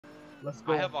Let's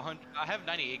go. I have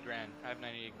 98 grand. I have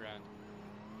 98 grand.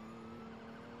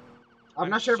 I'm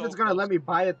not sure if it's gonna let me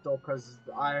buy it though, cause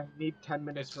I need 10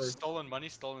 minutes It's for stolen money.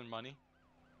 Stolen money.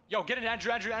 Yo, get it,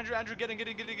 Andrew. Get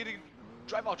it.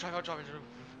 Drive out. What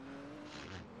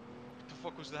the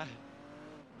fuck was that?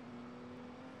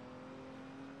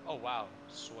 Oh wow,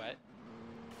 sweat.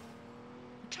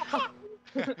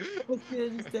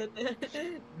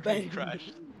 Bang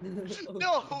crashed.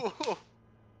 No.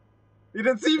 You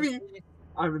didn't see me.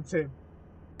 I'm insane.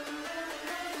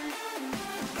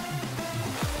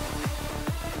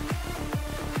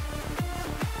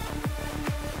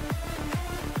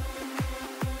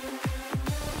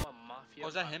 Oh,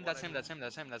 is that him? That's him.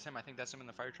 I think that's him in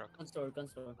the fire truck. Gun store.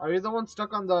 Are you the one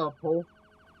stuck on the pole?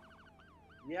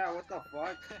 Yeah, what the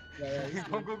fuck?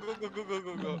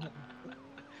 Go.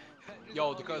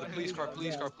 Yo, the police car.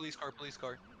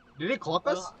 Did he clock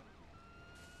us?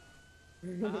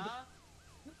 Yo,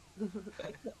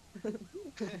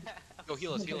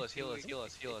 heal us. Heal.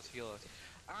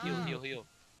 You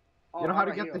know how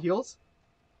to get the heals?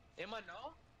 Emma,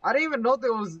 no? I didn't even know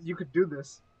you could do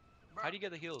this. How do you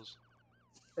get the heals?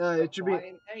 It should be.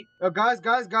 Guys!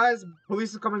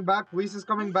 Police is coming back.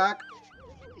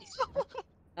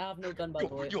 I have no gun, by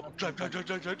the way. Yo, drive. I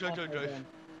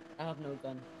have no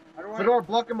gun. Fedor,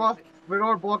 block him off.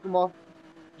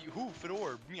 Who?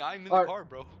 Fedor? Me, I'm in the car,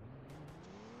 bro.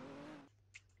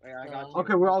 Wait, I got you.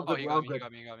 Okay, we're all Oh, good. you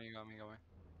got me.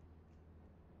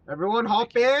 Everyone,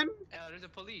 hop in. There's a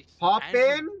police. Hop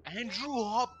in. Andrew,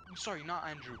 hop. I'm sorry, not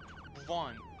Andrew.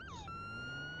 Vaughn.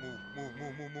 Move.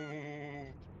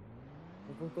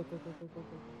 Go.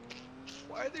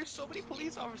 Why are there so many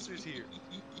police officers here?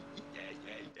 Yeah.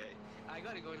 I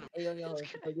gotta go in the... Hey, yo, you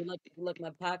like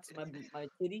my packs, my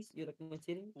titties? You like my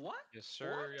titties? What? Yes,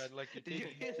 sir. What? I'd like you to. Did you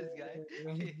hear this guy?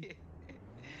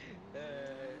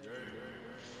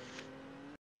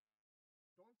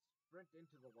 Don't sprint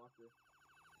into the locker.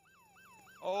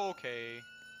 Okay.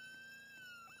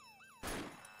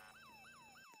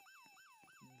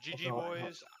 GG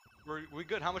boys. We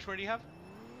good? How much more do you have?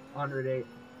 108.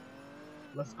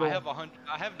 Let's go. I have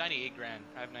 98 grand.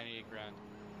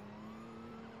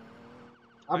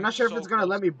 I'm not sure if it's gonna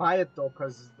let me buy it though,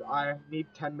 cause I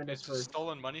need 10 minutes for. It's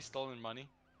stolen money.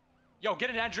 Yo,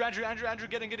 get it, Andrew. Get it.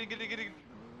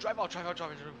 Drive out. What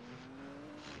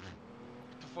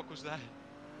the fuck was that?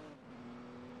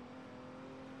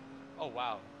 Oh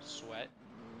wow, sweat.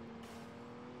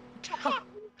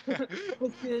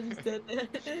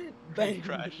 Bang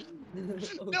crashed.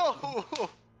 No.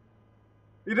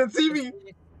 You didn't see me.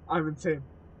 I'm insane.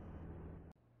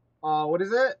 What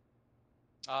is it?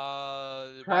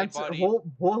 Wide body.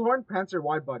 Bullhorn, Prancer,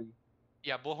 wide body.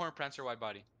 Yeah, Bullhorn, Prancer, wide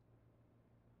body.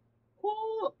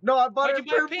 Oh, no, I bought Why'd it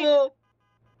you buy purple.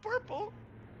 Purple.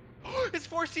 It's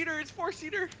four-seater.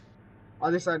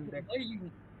 Other side, Nick. Why are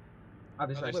you...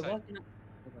 Other side. Wait, what?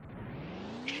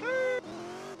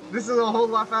 This is a whole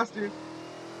lot faster.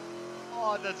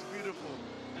 Oh, that's beautiful.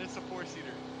 And it's a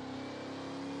four-seater.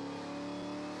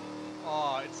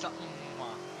 Oh, it's a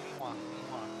mwah.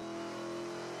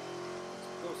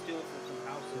 Go steal it from some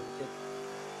houses.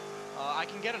 I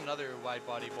can get another wide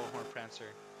body Bullhorn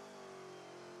Prancer.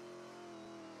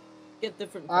 Get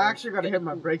different I actually gotta hit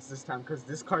my brakes this time because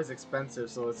this car is expensive,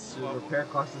 so its repair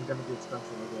cost is gonna be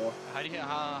expensive as well. How do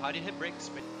you hit brakes?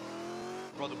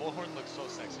 Bro, the Bullhorn looks so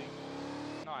sexy.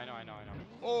 No, I know.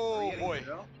 Oh boy.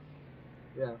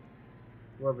 Yeah.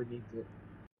 Whoever needs it.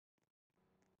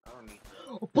 I don't need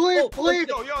Oh, please!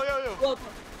 Yo.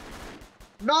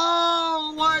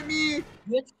 No! Why me?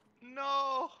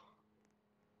 No.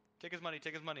 Take his money.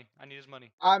 I need his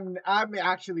money. I'm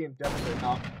actually in debt right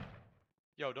now.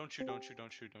 Yo, don't shoot.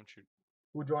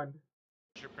 Who joined?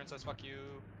 Your princess, fuck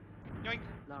you. Yoink.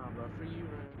 Nah, bro, for you,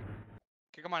 man.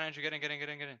 Okay, come on, Andrew, get in.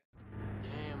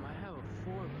 Damn, I have a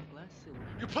 4 blessing.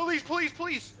 You police!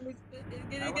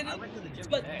 Get I it. went to the gym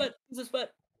Spot. today. It's a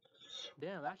spot.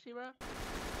 Damn, actually, bro?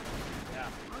 Yeah.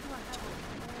 How do I have a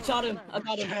 4? Shot him. I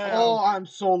got him. Damn. Oh, I'm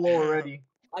so low already.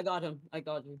 I got him.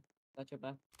 Got you. Got your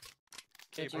back.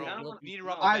 Okay, Got you. bro. Look. You need to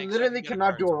rob a I bank, literally so I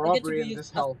cannot can do a I get to robbery be in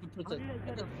this hell. How did I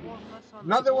get a 4 plus on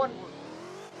Another the one. board?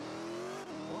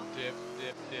 Dip.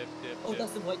 Oh,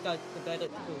 that's the white guy. The guy that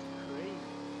killed. Crazy.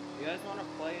 You guys want to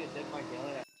play a Dead by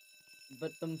Daylight?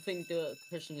 But the thing the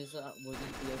question is will he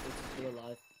be able to stay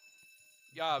alive?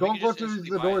 Yeah, we Don't can go just to instantly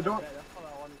the buy door. it. Don't. Yeah, that's all I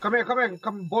wanted. Come here,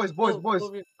 boys.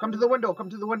 Come to the window.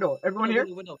 Everyone here?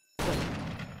 Window.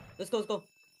 Let's go.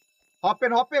 Hop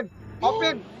in.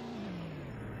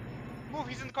 Move,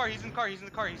 he's in the car.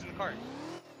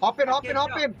 Hop in. I'm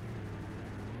in.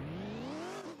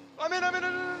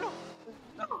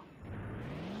 No.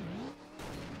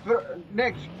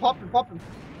 Nick, pop him.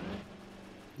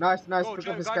 Nice. Go, Pick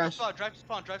up his drive cash. to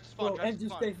spawn. Bro, Drive to Andrew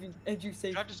spawn. safe. Andrew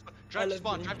safe. Drive to spawn.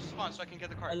 Drive to spawn so I can get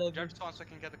the car. I love Drive you. to spawn so I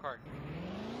can get the car.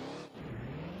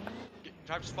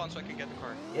 Drive to spawn so I can get the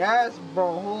car. Yes,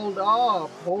 bro. Hold up.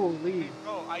 Holy. Hey,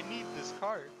 bro, I need this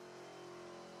car.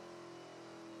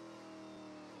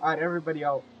 Alright, everybody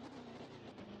out.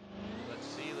 Let's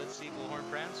see. Bullhorn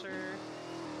Prancer.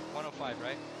 105,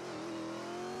 right?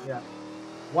 Yeah.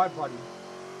 Wide body.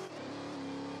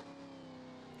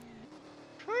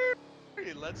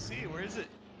 Let's see. Where is it?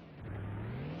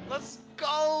 Let's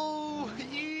go.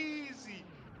 Easy.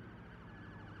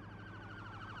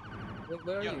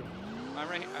 Where are Yo, you? I'm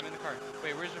right here. I'm in the car.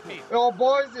 Wait, where's your feet? Yo,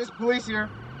 boys, there's police here.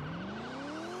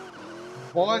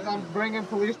 Boys, I'm bringing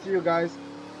police to you guys.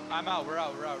 I'm out. We're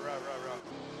out.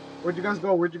 Where'd you guys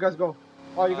go?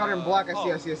 Oh, you got it in black.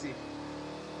 I see.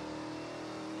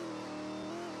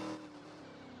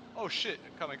 Oh shit!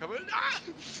 Coming. Ah!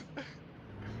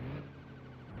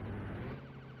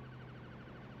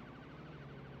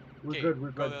 We're Okay,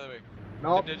 good. Go the other way.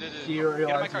 Nope.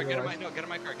 Get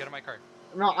in my car.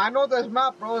 No, I know this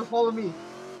map, bro. Follow me.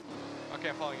 Okay,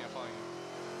 I'm following you.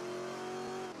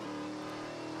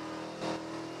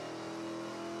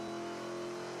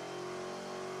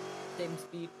 Same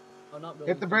speed. Oh, not really.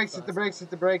 Hit the brakes.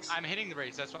 I'm hitting the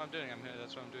brakes. That's what I'm doing.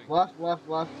 Left.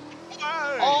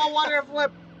 Hey! Oh, water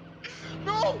flip.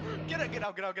 No! Get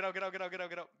out!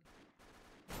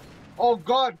 Oh,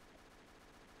 God.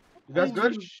 You guys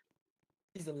good?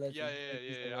 He's a legend.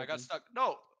 Yeah. I got stuck.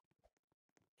 No!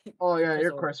 Oh, yeah, Press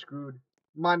you're R. quite screwed.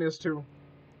 Mine is too.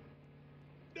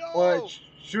 No! Oh,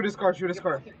 shoot his car.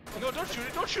 No, don't shoot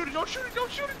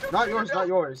it! Not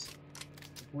yours.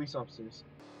 Police officers.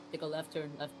 Take a left turn.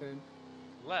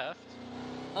 Left?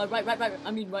 Right.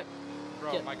 I mean right.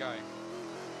 Bro, Yeah. my guy.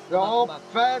 Yo,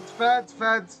 back.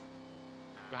 feds.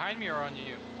 Behind me or on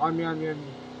you? On me. Go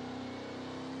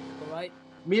right.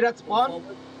 Meet at Go spawn.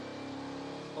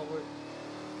 Forward.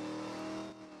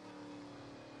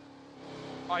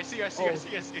 Oh, I see you.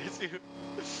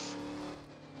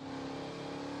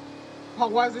 Oh,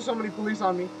 why is there so many police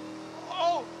on me?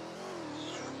 Oh!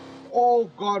 Oh,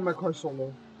 God, my car's so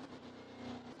low.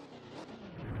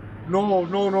 No.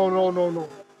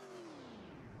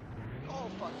 Oh,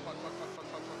 fuck.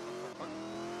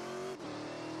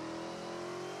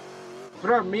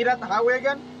 Bro, meet at the highway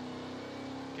again?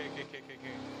 Okay.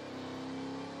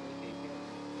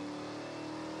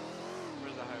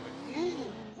 Where's the highway?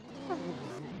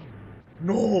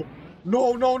 No.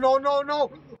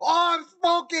 Oh, I'm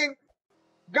smoking.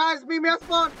 Guys, meet me at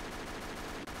spawn.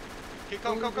 Okay,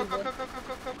 come.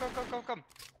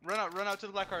 Run out to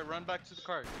the black car. Run back to the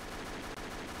car.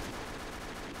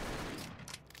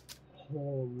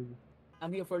 Holy.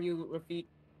 I'm here for you, Rafik.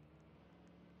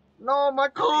 No, my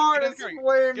car is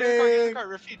flaming. Get in the car.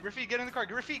 Rafik, get in the car.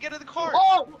 Rafik, get in the car.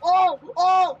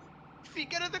 Oh! Rafik,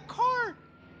 get in the car.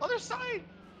 Other side.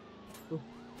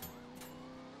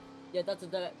 Yeah, that's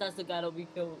the guy that we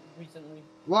killed recently.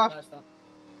 Left. Last time.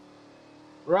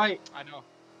 Right. I know.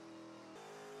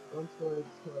 Gun store is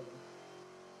terrible.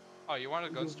 Oh, you want a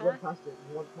gun You store? went past it.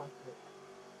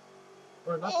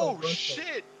 Or not Oh, the gun store.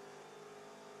 shit.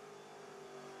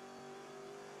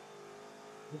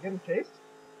 You getting chased?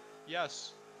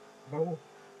 Yes. No.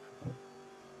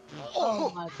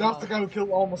 Oh, my That's God. the guy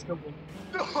who almost killed me.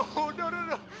 no.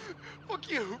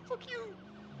 Fuck you.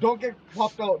 Don't get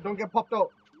popped out.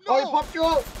 No. Oh, he popped you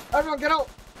out. Everyone get out.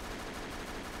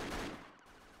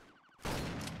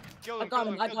 Kill I got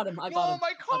him. No,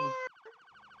 my car.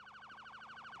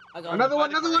 I got Another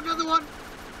him. one.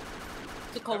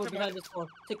 Take cover After behind this car.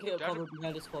 Take cover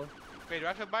behind this car. Wait, do I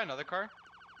have to buy another car?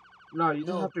 No, you just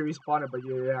No. have to respawn it, but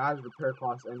it has repair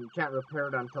costs, and you can't repair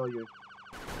it until you...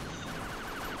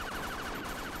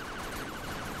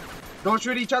 Don't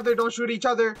shoot each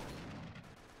other.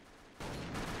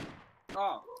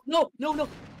 Oh. No,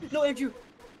 Andrew.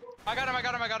 I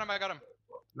got him.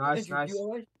 Nice. Andrew, you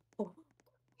alright? Oh.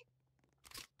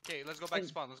 Okay, let's go back to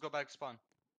spawn.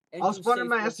 I'll Andrew, spawn in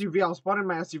my save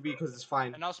SUV because it's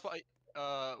fine. And I'll spawn.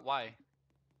 Why?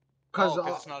 Because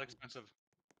it's not expensive.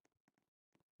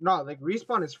 no, like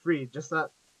respawn is free. Just that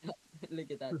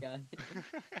Look at that guy.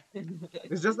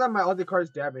 it's just that my other car is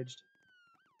damaged.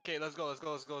 Okay, let's go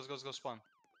spawn.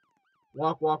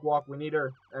 Walk. We need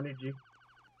our energy.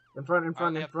 In front. I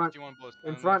only have 51 bullets.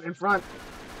 In front.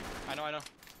 I know.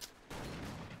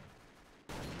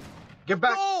 Get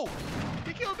back. No!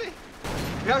 He killed me!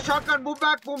 Yeah, shotgun. Move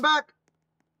back.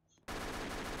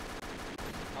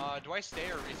 Do I stay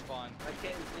or respawn? I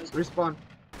can't. Respawn.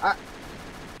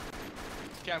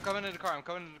 Okay, I'm coming in the car.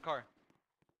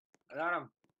 I got him.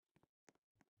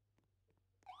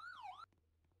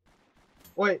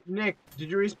 Wait, Nick, did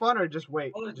you respawn or just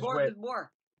wait? Oh, there's Just more. wait. There's more.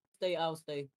 Stay. I'll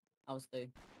stay. I'll stay.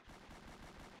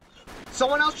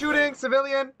 Someone else shooting,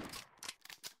 civilian.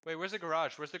 Wait, where's the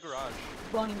garage? Where's the garage? He's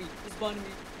spawning me. He's spawning me.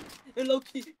 Hey,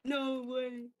 Loki. No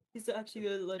way. He's actually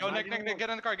a legend. Yo, Nick,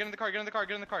 get in the car. Get in the car. Get in the car.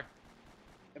 Get in the car.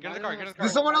 Get in the car. Get in the car.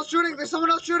 There's someone else shooting. There's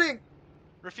someone else shooting.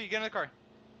 Rafi, get in the car.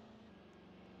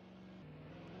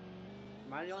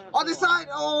 On the side.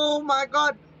 Oh my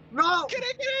God. No. Get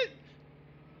in.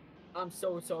 I'm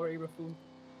so sorry, Raffoon.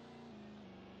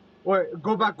 Wait,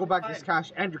 go back. There's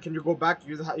cash. Andrew, can you go back?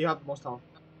 You have the most health.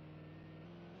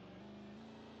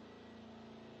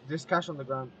 There's cash on the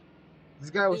ground. This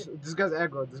guy's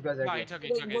aggro. This guy's aggro. No, it's okay.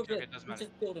 It's okay. It's okay. It doesn't We matter.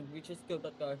 just killed him. We just killed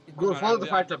that guy. Go, follow the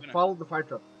fire I'm truck. dipping. Follow the fire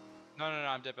truck. No,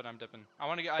 I'm dipping. I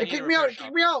want to get. Hey, kick me out.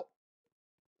 Kick me out.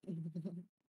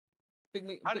 Pick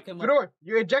me. How Pick him up. Fedor,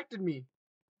 you ejected me.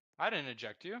 I didn't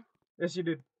eject you. Yes, you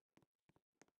did.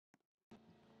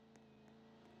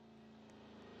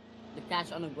 The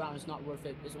cash on the ground is not worth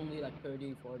it. It's only like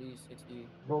 30, 40, 60.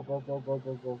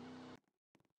 Go.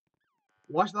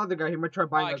 Watch the other guy. He might try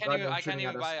buying a gun and I can't shooting even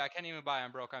at us. buy it. I can't even buy it.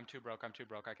 I'm broke. I'm too broke. I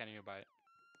can't even buy it.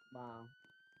 Wow.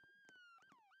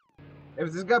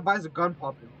 If this guy buys a gun,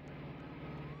 pop him.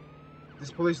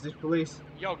 This police.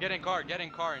 Yo, get in car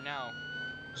now.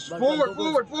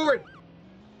 Forward.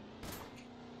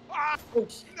 Ah! Oh,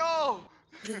 shit. No!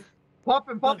 Pop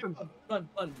him.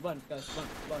 Run, guys.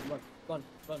 Run.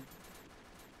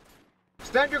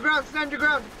 Stand your ground.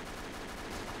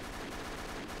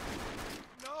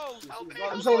 No! Help me!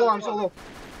 I'm so low.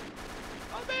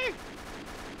 Help me!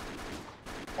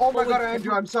 Oh my God,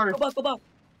 Andrew, I'm sorry. Go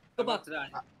back.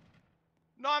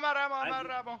 No, I'm out of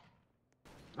ammo.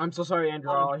 I'm so sorry,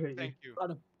 Andrew. I'll hit you. Thank you.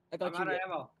 Got him. I got you. I'm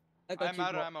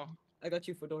out of ammo. I got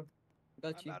you, Fedor. I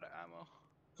got I'm you. out of ammo.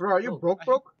 Bro, are you Bro,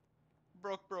 broke?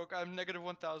 Broke. I'm negative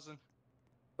 1,000.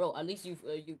 Bro, at least you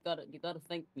gotta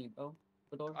thank me, bro.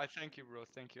 Fedor. I thank you, bro.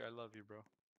 Thank you. I love you, bro.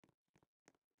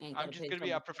 Ain't I'm gotta just pay gonna be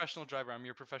a someone. professional driver. I'm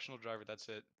your professional driver. That's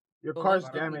it. Your Bro, car's why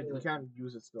don't we damaged. do We it? can't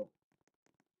use it still.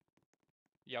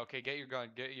 Yeah. Okay. Get your gun.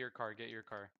 Get your car. Get your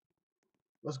car.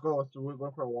 Let's go. We're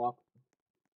going for a walk.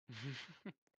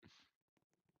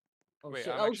 Oh Wait,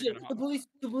 shit! I'm Oh actually shit! gonna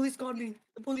The police got me.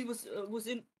 The police was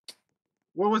in.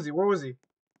 Where was he? Was he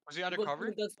was in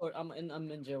undercover? the store. I'm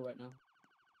in jail right now.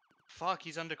 Fuck,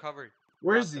 he's undercover.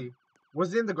 Where is Blast him. he?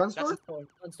 Was he in the gun That's store?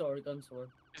 Gun store.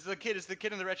 It's the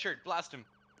kid in the red shirt. Blast him.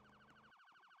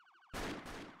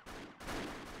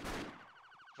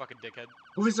 Fucking dickhead.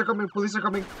 Police are coming.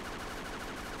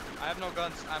 I have no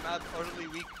guns. I'm utterly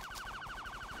weak.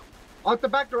 Out the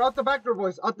back door,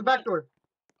 boys. Out the back door.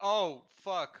 Oh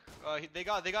fuck. They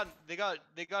got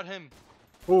him.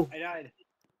 Who? I died.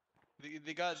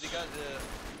 They got the.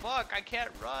 Fuck! I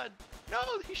can't run. No,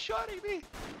 he's shooting me.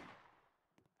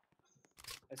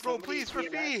 Bro, please,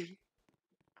 Rafid.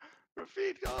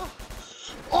 Rafid, go.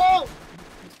 Oh!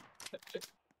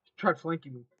 Tried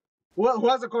flanking me. Who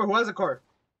has a car?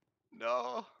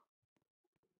 No.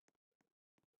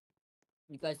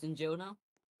 You guys in jail now?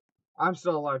 I'm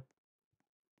still alive.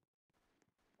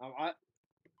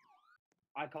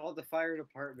 I called the fire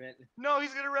department. No,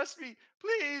 he's gonna arrest me.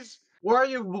 Please. Where are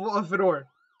you, Fedor?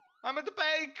 I'm at the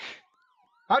bank.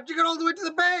 How'd you get all the way to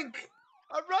the bank?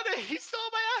 I'm running. He stole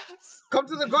my ass. Come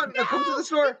to the gun. No! Come to the He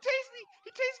store. tased me.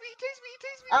 He tased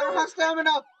me. I don't have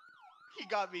stamina. He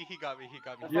got me. The You're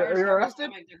fire department's arrested?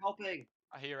 coming, they're helping.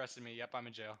 He arrested me. Yep, I'm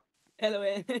in jail. Hello.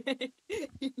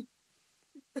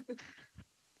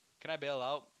 Can I bail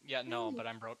out? Yeah, no, but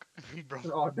I'm broke. Broke.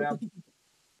 Oh damn.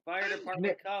 Fire department,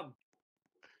 Nick. come.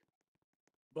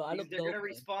 Bro, I look They're gonna dope,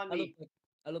 man. respawn me.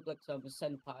 I look like some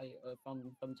senpai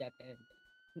from Japan.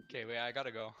 Okay, wait, I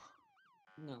gotta go.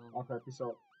 No, Okay, peace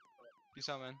out. Peace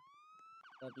out, man.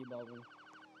 love you, Bobby.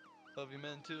 Love you,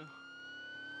 man, too.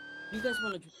 You guys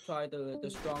want to try the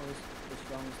strongest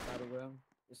battleground?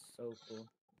 It's so cool.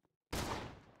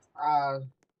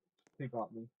 He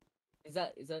got me. Is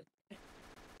that?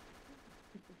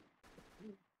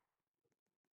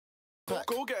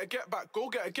 Go get a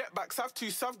get back. Sav 2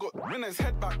 Sav got winners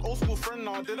head back. Old school friend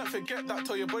now, didn't forget that.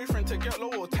 Tell your boyfriend to get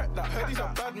low or tech that. Heard he's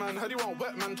a bad man, heard he want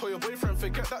wet man. Tell your boyfriend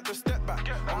forget that, just step back.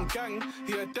 On gang,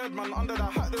 he a dead man. Under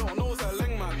that hat, they don't know it's a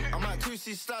ling man. I'm at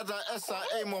 2C slides like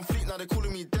SIA, on fleet, now they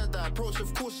calling me dead. I approach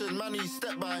with caution, man, he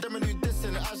step by. Them and who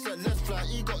dissing, I said let's fly.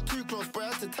 He got too close, boy, I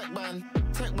had to tech man.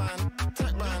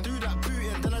 Do that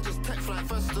booting, then I just tech fly.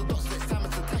 First to the dots, next time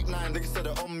it's a tech 9. Niggas said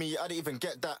it on me, I didn't even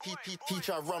get that. He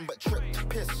try run, but tripped,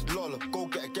 pissed, lol. Go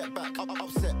get back.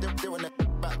 Upset, they want their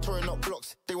back. Touring up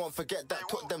blocks, they won't forget that.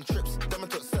 Took them trips, them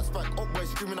and took sets back. Up boys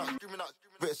screaming out.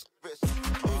 Wrist.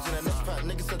 Who's in the next pack?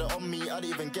 Niggas said it on me, I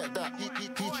didn't even get that.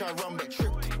 He tried run but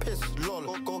tripped, piss,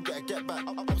 lol. Go get a get back.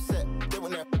 Upset, they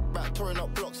want their back, touring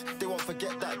up blocks. They won't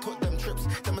forget that. Took them trips,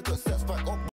 then I took sets back up.